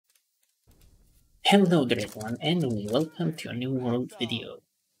Hello there everyone and welcome to a new world video.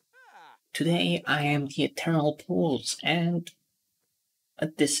 Today I am the Eternal Pools and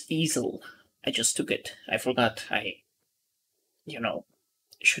at this easel, I just took it. I forgot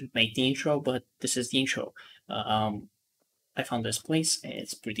should make the intro, but this is the intro. I found this place,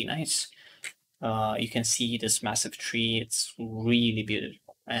 it's pretty nice. You can see this massive tree, it's really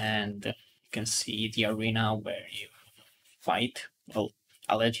beautiful. And you can see the arena where you fight. Well,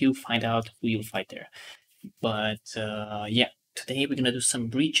 I'll let you find out who you fight there. But yeah, today we're gonna do some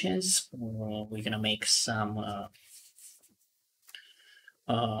breaches. We're gonna make some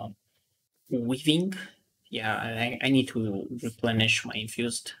weaving. Yeah, I need to replenish my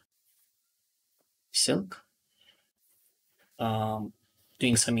infused silk. Doing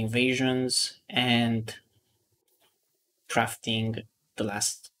some invasions and crafting the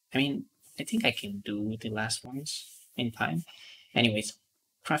last. I think I can do the last ones in time. Anyways,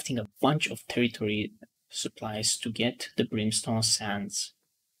 crafting a bunch of territory supplies to get the brimstone sands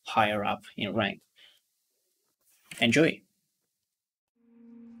higher up in rank. Enjoy!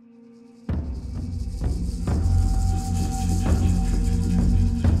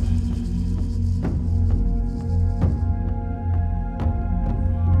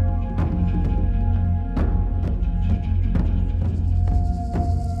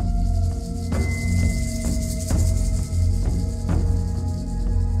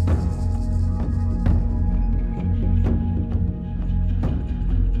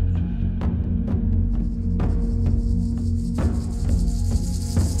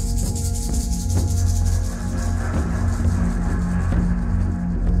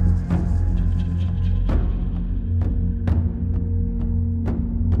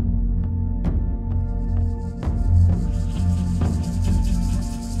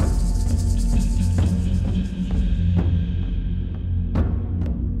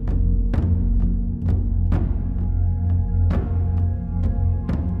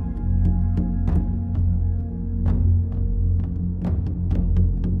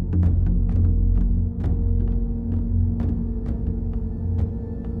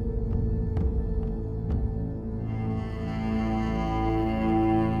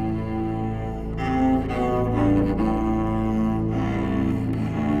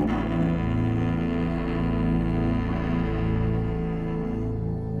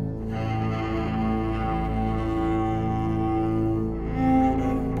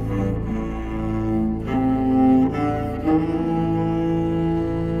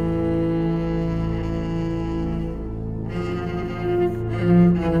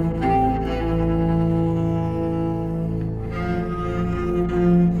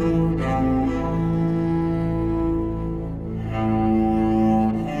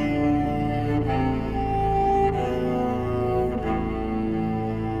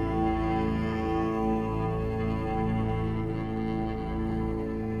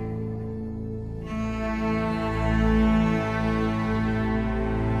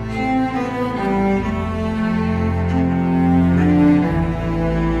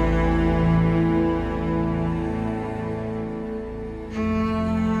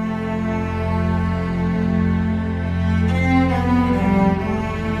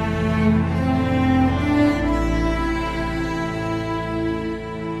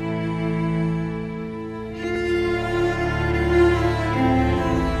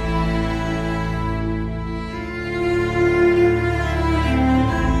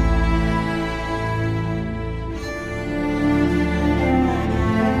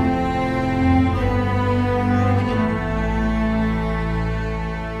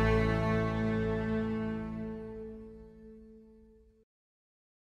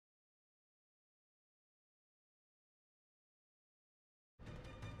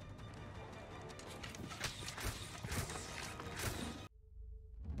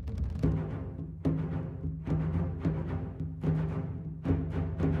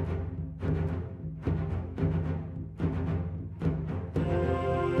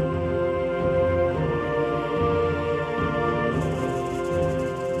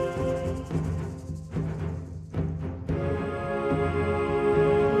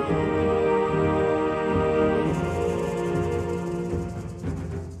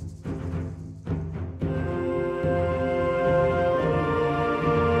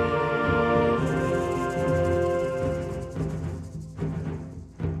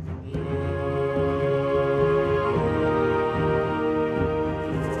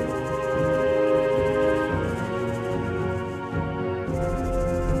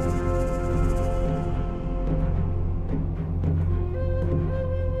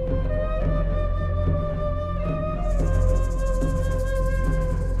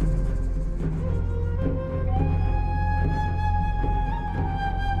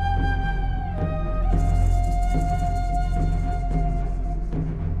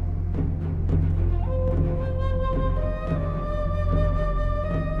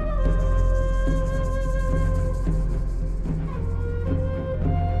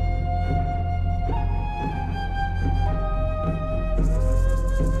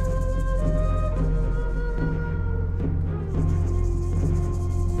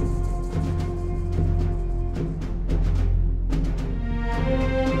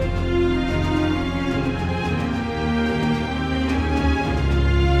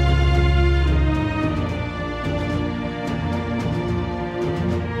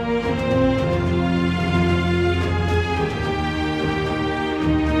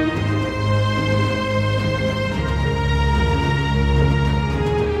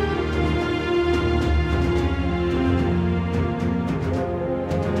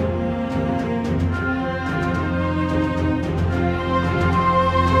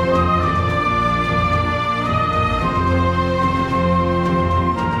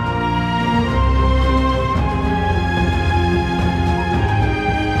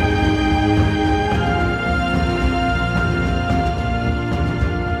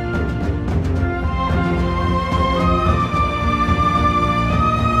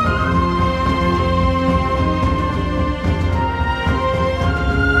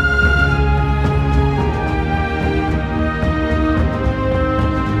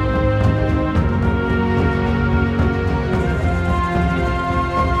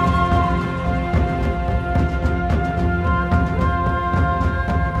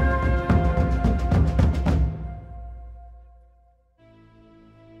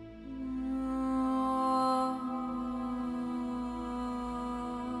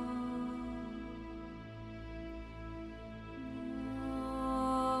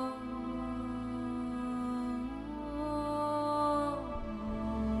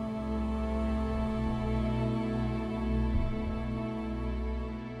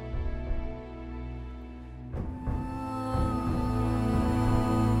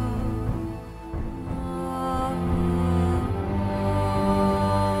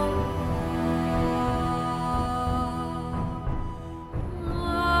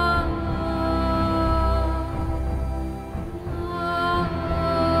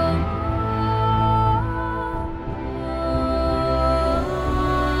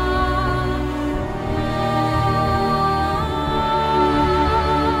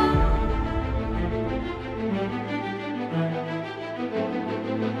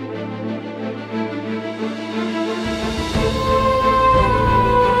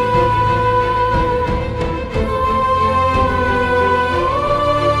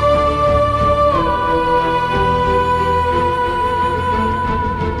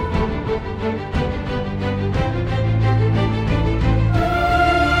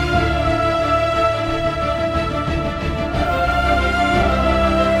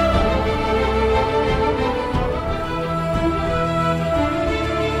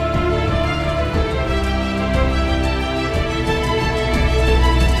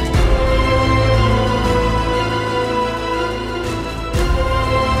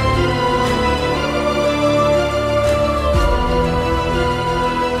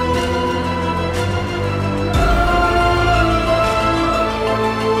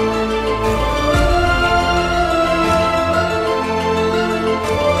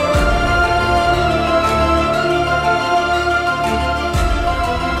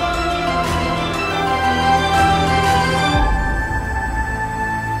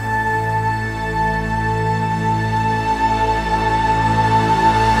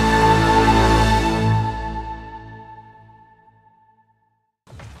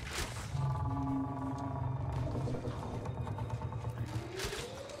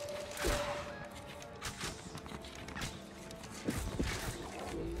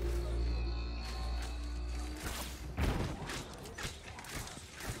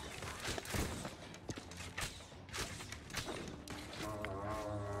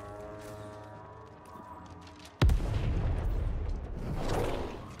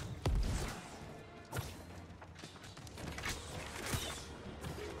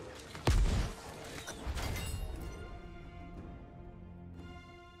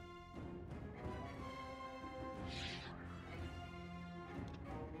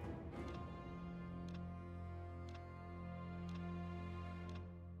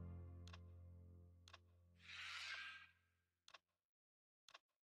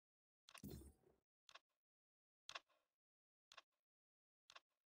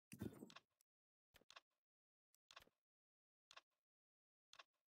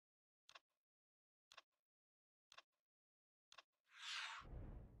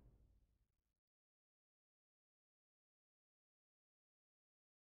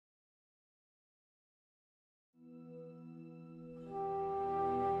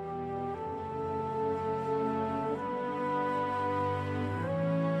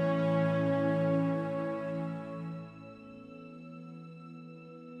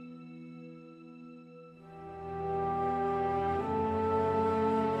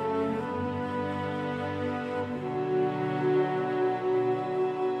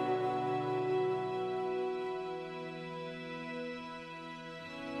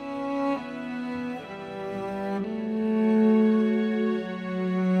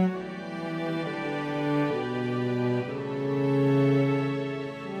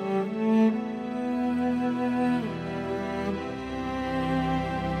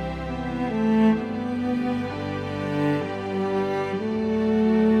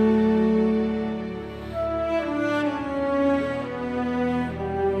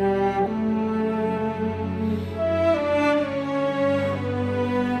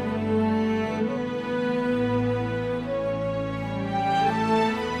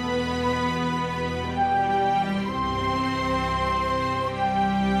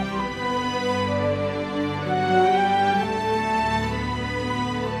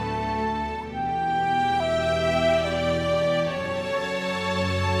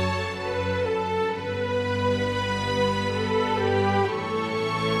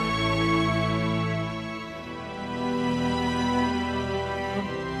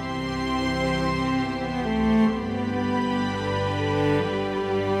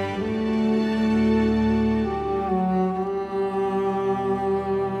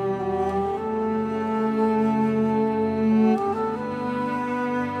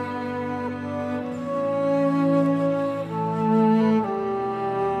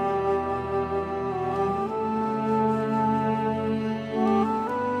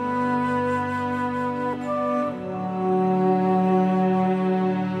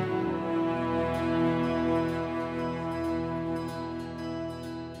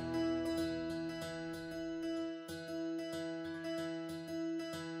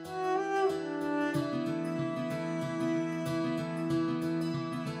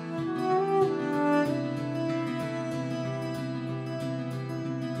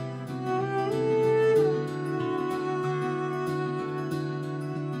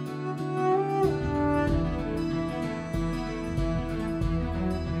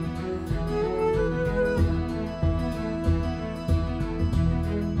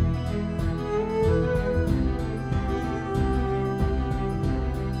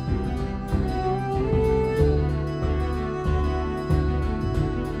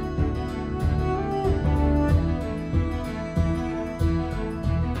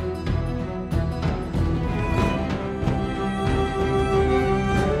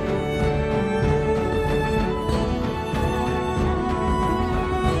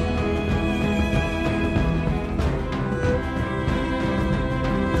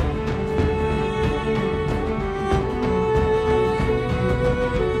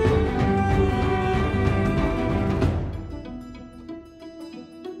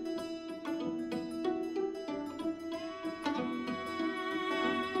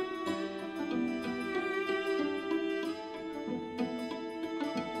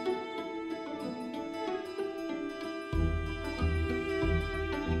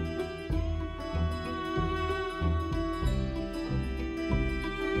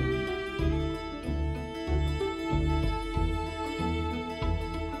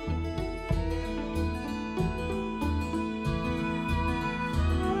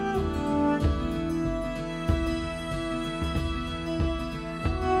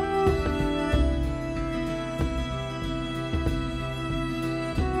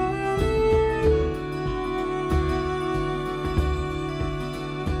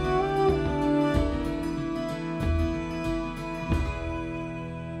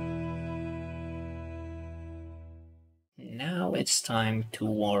 now it's time to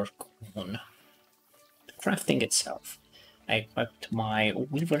work on the crafting itself. I equipped my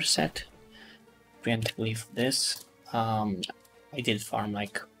weaver set preemptively for this. I did farm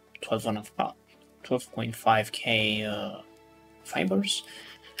like 12.5k fibers.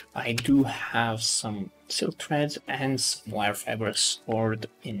 I do have some silk threads and some wire fibers stored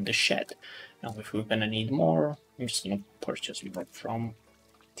in the shed. Now if we're gonna need more, I'm just gonna purchase more from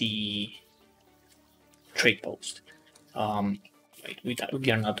the trade post. Wait, we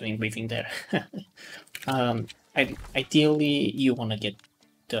are not doing breathing there. Ideally you want to get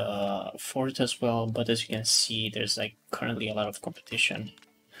the fort as well, but as you can see, there's like currently a lot of competition.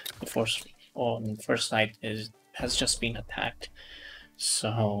 The force on first site has just been attacked,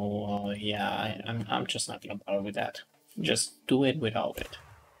 so yeah, I'm just not gonna bother with that. Just do it without it.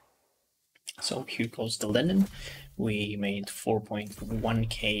 So here goes the linen. We made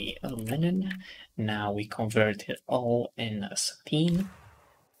 4.1k linen. Now we convert it all in a sateen.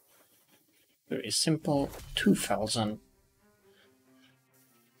 Very simple. 2000.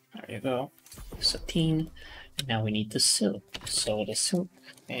 There you go. Sateen. And now we need the silk. So the silk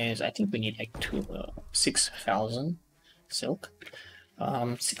is, I think we need like 6,000 silk.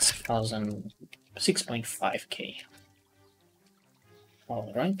 6.5k.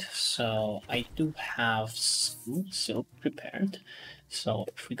 Alright, so I do have some silk prepared. So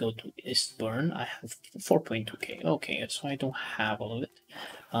if we go to Eastburn, I have 4.2k. Okay, so I don't have all of it.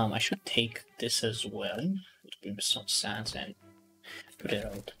 I should take this as well. Give me some sands and put it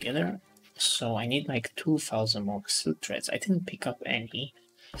all together. So I need like 2,000 more silk threads. I didn't pick up any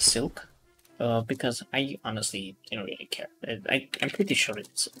silk because I honestly didn't really care. I'm pretty sure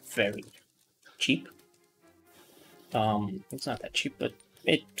it's very cheap. It's not that cheap, but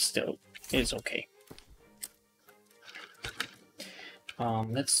it still is okay.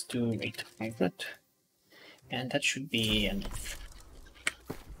 Let's do 800, and that should be enough.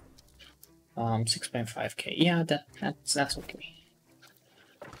 6.5k. Yeah, that's okay.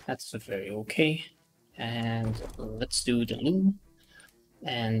 That's very okay. And let's do the loom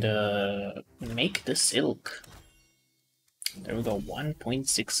and make the silk. There we go.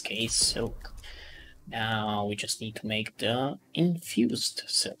 1.6k silk. Now we just need to make the infused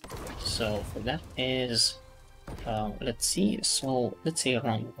silk. So for that is, let's see, so let's say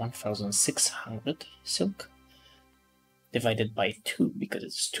around 1,600 silk divided by 2, because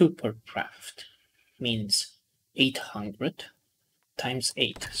it's 2 per craft, means 800 times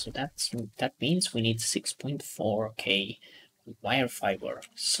 8. So that means we need 6.4k wire fiber.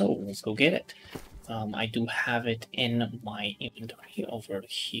 So let's go get it. I do have it in my inventory over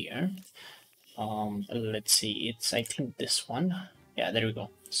here. Let's see, it's, I think this one. Yeah, there we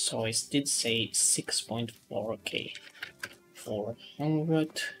go. So I did say 6.4k.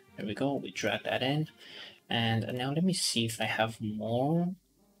 400. There we go, we drag that in. And now let me see if I have more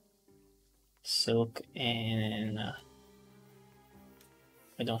silk, and I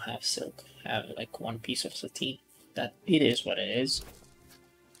don't have silk. I have like one piece of sateen. That it is what it is.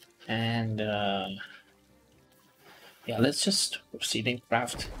 And yeah, let's just proceed and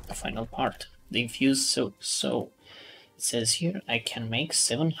craft the final part, the infused silk. So it says here I can make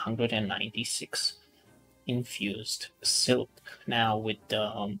 796 infused silk. Now with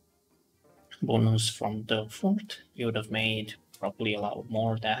the bonus from the fort, you would have made probably a lot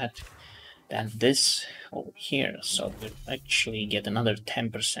more than this over here. So we'll actually get another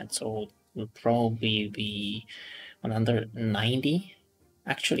 10%. So it will probably be 190.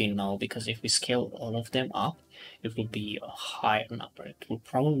 Actually, no, because if we scale all of them up, it will be a higher number. It will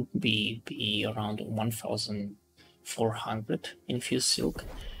probably be around 1,400 infused silk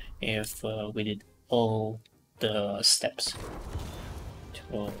if we did all the steps to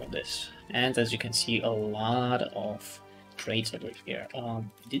all this. And as you can see, a lot of trades over here.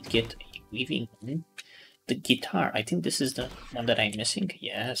 Did get a weaving one. The guitar, I think this is the one that I'm missing.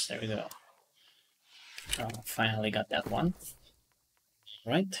 Yes, there we go. Finally got that one.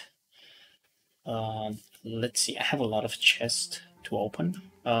 Right. Let's see, I have a lot of chests to open.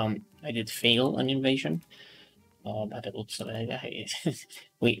 I did fail an invasion, but it looks like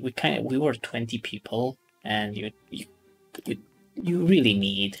we were 20 people, and you really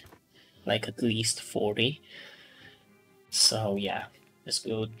need like at least 40. So yeah, let's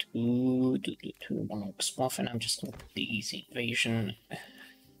go to one of stuff, and I'm just gonna put the easy invasion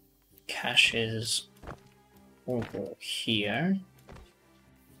caches over here.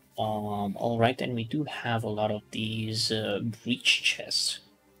 Alright, and we do have a lot of these breach chests.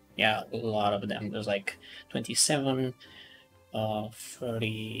 Yeah, a lot of them. There's like 27,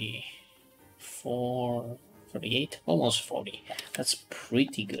 34, 38, almost 40. That's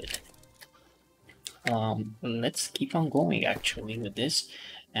pretty good. let's keep on going actually with this,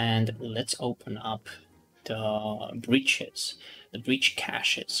 and let's open up the breaches, the breach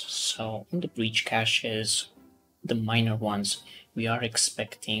caches. So in the breach caches, the minor ones, we are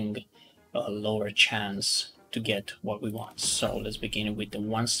expecting a lower chance to get what we want. So let's begin with the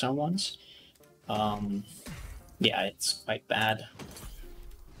 1-star ones. Yeah, it's quite bad.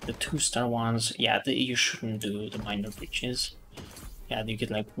 The 2-star ones, yeah, you shouldn't do the minor breaches. Yeah, you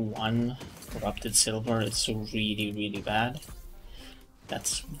get like 1 corrupted silver. It's really bad.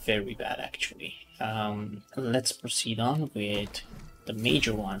 That's very bad actually. Let's proceed on with the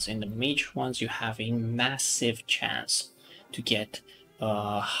major ones. In the major ones, you have a massive chance to get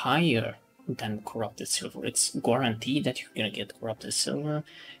higher than corrupted silver. It's guaranteed that you're gonna get corrupted silver.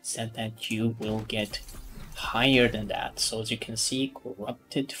 It's that you will get higher than that. So as you can see,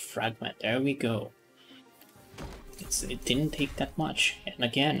 corrupted fragment. There we go. It didn't take that much. And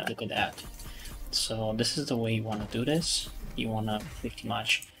again, look at that. So this is the way you want to do this. You want to pretty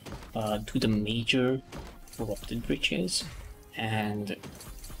much do the major corrupted breaches and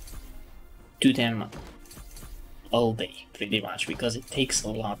do them all day pretty much, because it takes a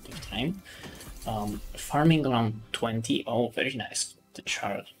lot of time. Farming around 20, oh very nice, the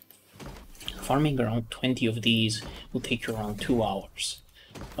chart. Farming around 20 of these will take you around 2 hours.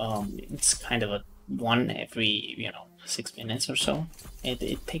 It's kind of a one every 6 minutes or so.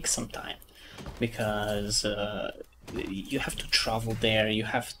 It takes some time because you have to travel there, you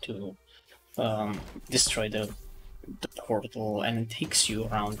have to destroy the portal, and it takes you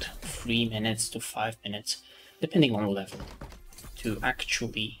around 3 minutes to 5 minutes depending on the level to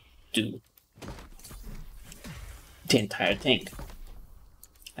actually do the entire thing.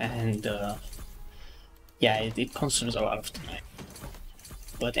 And yeah, it consumes a lot of time.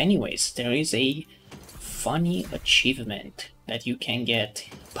 But anyways, there is a funny achievement that you can get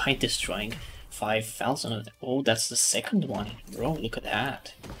by destroying 5,000 of them. Oh, that's the second one in a row, look at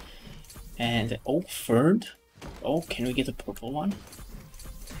that. And oh, third. Oh, can we get a purple one?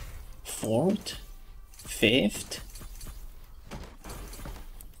 Fourth? Fifth?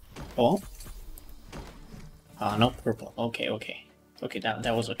 Oh. No purple. Okay. Okay,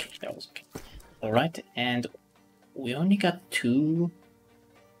 that was okay. That was okay. Alright, and we only got 2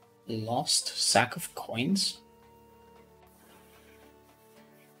 lost sack of coins.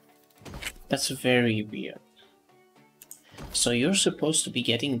 That's very weird. So you're supposed to be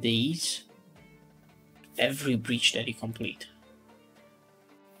getting these every breach that you complete.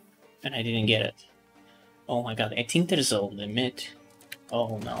 And I didn't get it. Oh my god, I think there's a limit.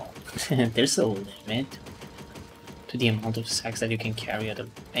 Oh no, there's a limit to the amount of sacks that you can carry at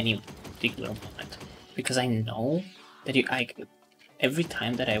any particular moment. Because I know that every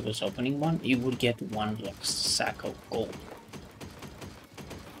time that I was opening one, you would get 1 lost sack of gold.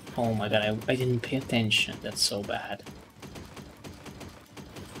 Oh my god, I didn't pay attention. That's so bad.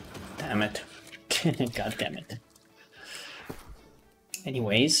 Damn it. God damn it.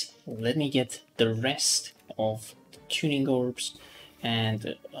 Anyways, let me get the rest of the tuning orbs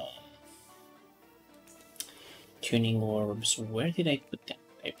and tuning orbs. Where did I put them?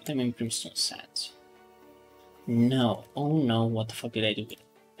 I put them in Brimstone Sands. No. Oh no, what the fuck did I do with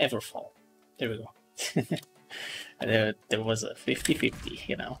Everfall? There we go. There was a 50-50,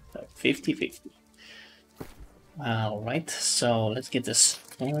 you know, 50-50. Alright, so let's get this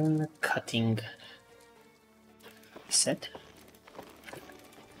stone cutting set.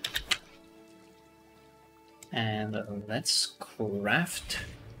 And let's craft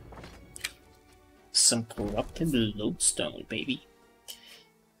some corrupted lodestone, baby.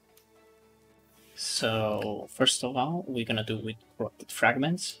 So first of all, we're gonna do with corrupted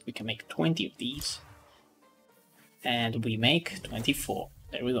fragments. We can make 20 of these. And we make 24.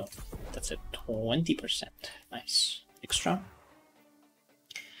 There we go. That's a 20%. Nice. Extra.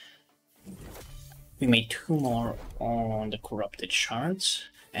 We made 2 more on the corrupted shards.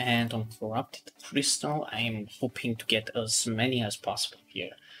 And on corrupted crystal, I'm hoping to get as many as possible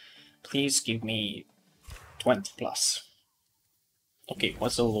here. Please give me 20 plus. Okay, it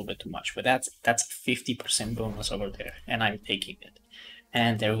was a little bit too much, but that's a 50% bonus over there, and I'm taking it.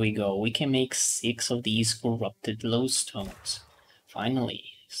 And there we go, we can make 6 of these corrupted lodestones. Finally,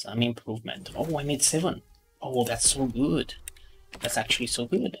 some improvement. Oh, I made 7. Oh, that's so good. That's actually so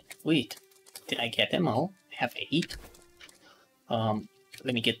good. Wait, did I get them all? I have 8.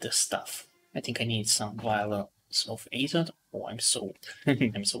 Let me get this stuff. I think I need some violence of Azot. Oh, I'm so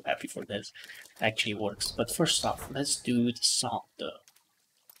I'm so happy for this. It actually works. But first off, let's do the song,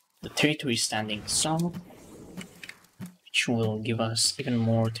 the territory standing song, which will give us even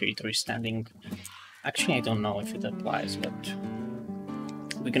more territory standing. Actually, I don't know if it applies, but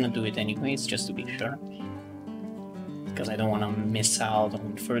we're gonna do it anyways, just to be sure. Because I don't want to miss out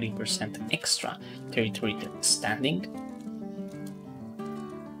on 30% extra territory standing.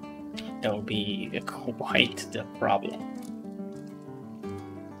 That will be quite the problem.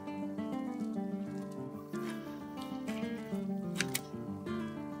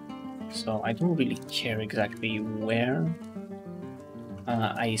 So I don't really care exactly where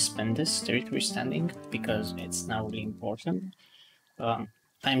I spend this territory standing, because it's not really important.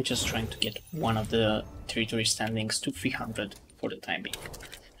 I'm just trying to get one of the territory standings to 300 for the time being.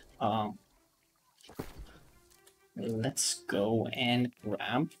 Let's go and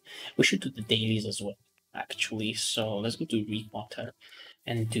grab... We should do the dailies as well, actually. So let's go to Rewater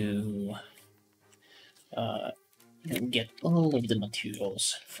and do... get all of the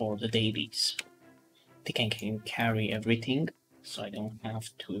materials for the dailies. I think I can carry everything, so I don't have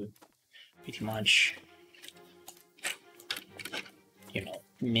to pretty much, you know,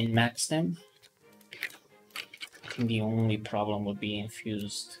 min-max them. I think the only problem would be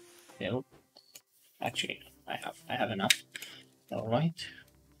Infused Silk. Actually, I have enough. Alright.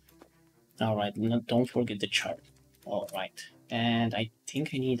 Alright, don't forget the chart. Alright. And I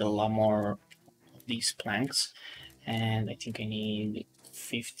think I need a lot more of these planks. And I think I need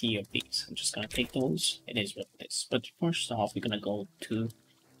 50 of these. I'm just gonna take those. It is what it is. But first off, we're gonna go to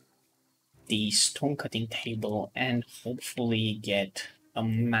the stone cutting table and hopefully get a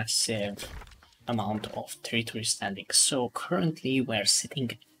massive amount of territory standing. So currently we're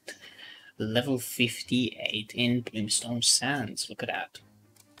sitting at level 58 in Brimstone Sands. Look at that.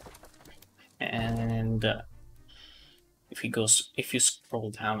 And if you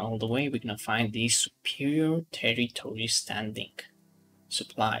scroll down all the way, we're gonna find the superior territory standing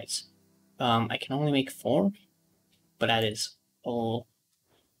supplies. I can only make 4, but that is all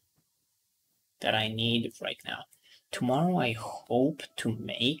that I need right now. Tomorrow I hope to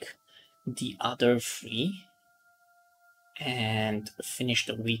make the other 3 and finish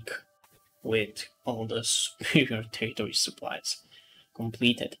the week with all the superior territory supplies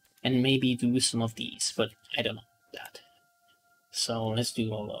completed, and maybe do some of these, but I don't know that. So let's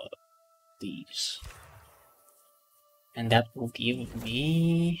do all of these, and that will give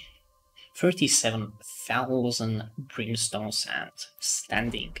me 37,000 brimstone sands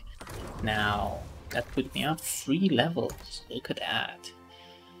standing. Now that put me up 3 levels. Look at that.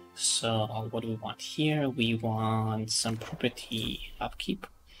 So what do we want here? We want some property upkeep.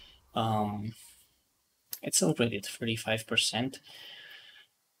 It's already at 35%.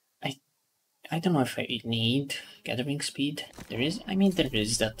 I don't know if I need gathering speed. There is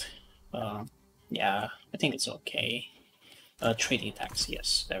that. Yeah, I think it's okay. Trading tax,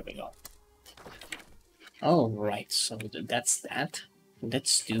 yes, there we go. Alright, so that's that.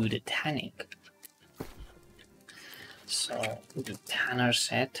 Let's do the tanning. So, the tanner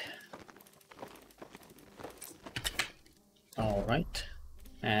set. Alright.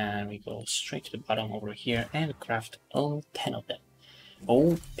 And we go straight to the bottom over here and craft all 10 of them.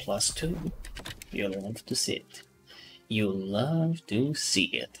 Oh, +2. You'll love to see it. You love to see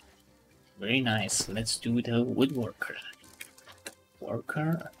it. Very nice. Let's do the woodworker.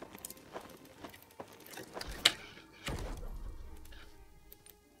 Worker.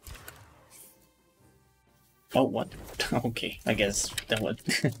 Oh, what? Okay, I guess that was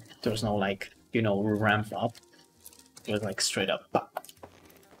there was no, like, you know, ramp up. It was like straight up. Pop.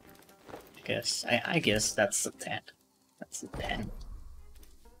 I guess that's the 10. That's the 10.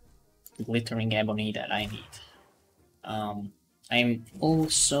 Glittering ebony that I need. I'm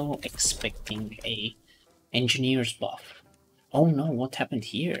also expecting a engineer's buff. Oh no, what happened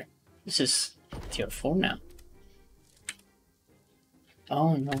here? This is tier 4 now.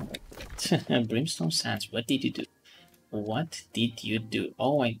 Oh no. Brimstone Sands, what did you do? What did you do?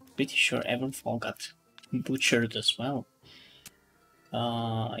 Oh, I'm pretty sure Everfall got butchered as well.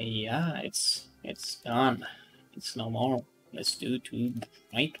 Yeah, it's gone. It's no more. Let's do 2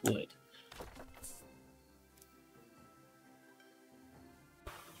 bright wood.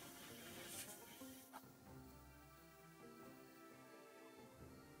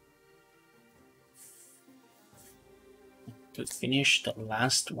 To finish the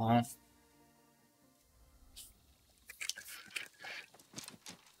last one.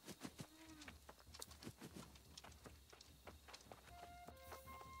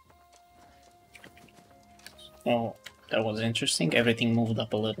 Oh, that was interesting. Everything moved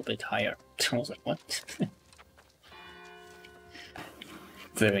up a little bit higher. I was like, what?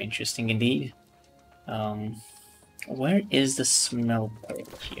 Very interesting indeed. Where is the smell pole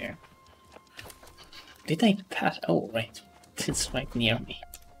here? Did I pass? Oh, right. It's right near me.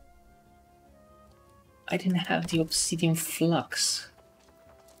 I didn't have the obsidian flux.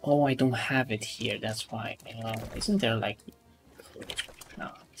 Oh, I don't have it here, that's why. Isn't there like...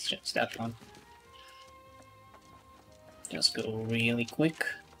 No, it's just that one. Just go really quick.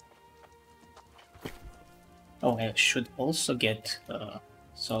 Oh, I should also get...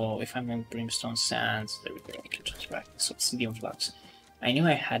 so if I'm in Brimstone Sands, there we go, I can just practice Obsidian Flux. I knew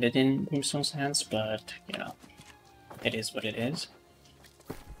I had it in Brimstone Sands, but, you know, it is what it is.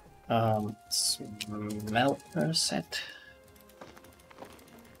 Smelter set.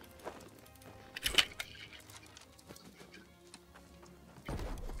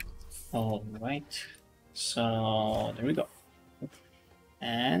 Alright, so there we go.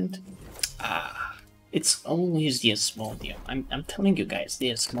 And it's always the Asmodeum. I'm telling you guys, the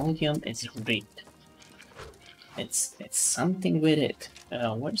Asmodeum is rigged. It's something with it.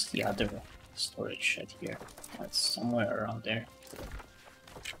 Where's the other storage shed here? Oh, it's somewhere around there.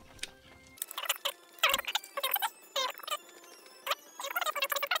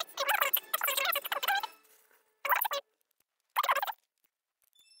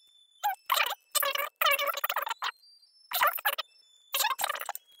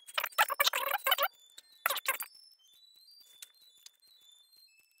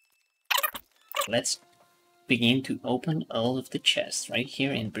 Let's begin to open all of the chests right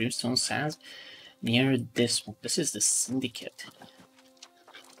here in Brimstone Sands near this one. This is the Syndicate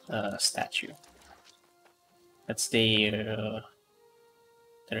statue. That's their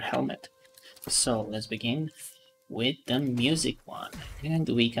helmet. So let's begin with the music one. And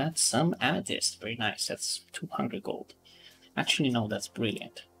we got some amethyst. Very nice. That's 200 gold. Actually, no, that's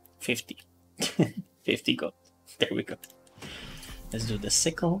brilliant. 50. 50 gold. There we go. Let's do the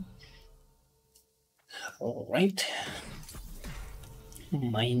sickle. Alright.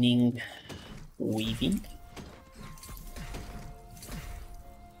 Mining, weaving.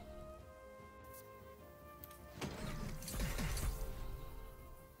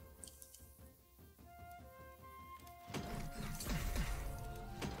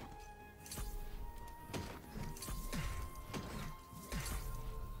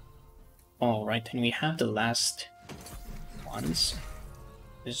 Alright, and we have the last ones.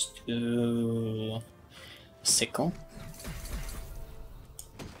 Let's do sickle.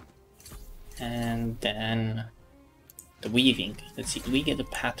 And then the weaving. Let's see, we get a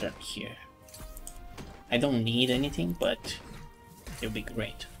pattern here. I don't need anything, but it'll be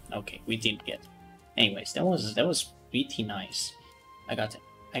great. Okay, we did get. Anyways, that was pretty nice. I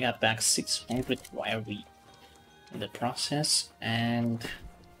got back 600 wire weave in the process, and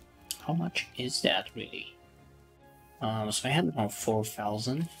how much is that really? So I had around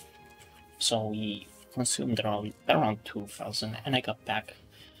 4,000, so we consumed around 2,000, and I got back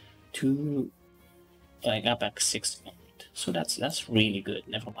 600. So that's really good.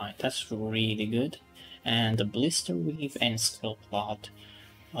 Never mind, that's really good. And the blister weave and skill plot,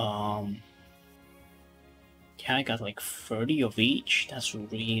 yeah, I got like 30 of each. That's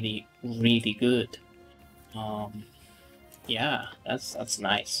really good. Yeah, that's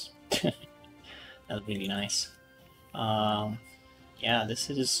nice. That's really nice. Yeah, this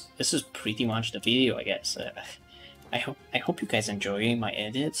is pretty much the video, I guess. I hope you guys enjoy my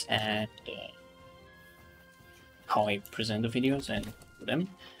edits and how I present the videos and them,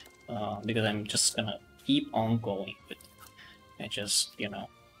 because I'm just gonna keep on going with. I just, you know,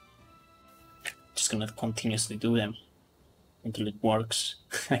 just gonna continuously do them until it works.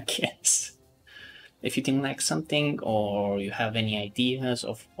 I guess. If you didn't like something or you have any ideas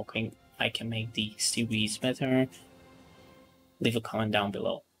of okay, I can make the series better, leave a comment down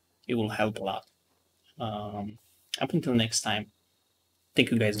below. It will help a lot. Up until next time,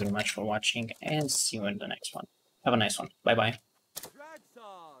 thank you guys very much for watching and see you in the next one. Have a nice one. Bye bye.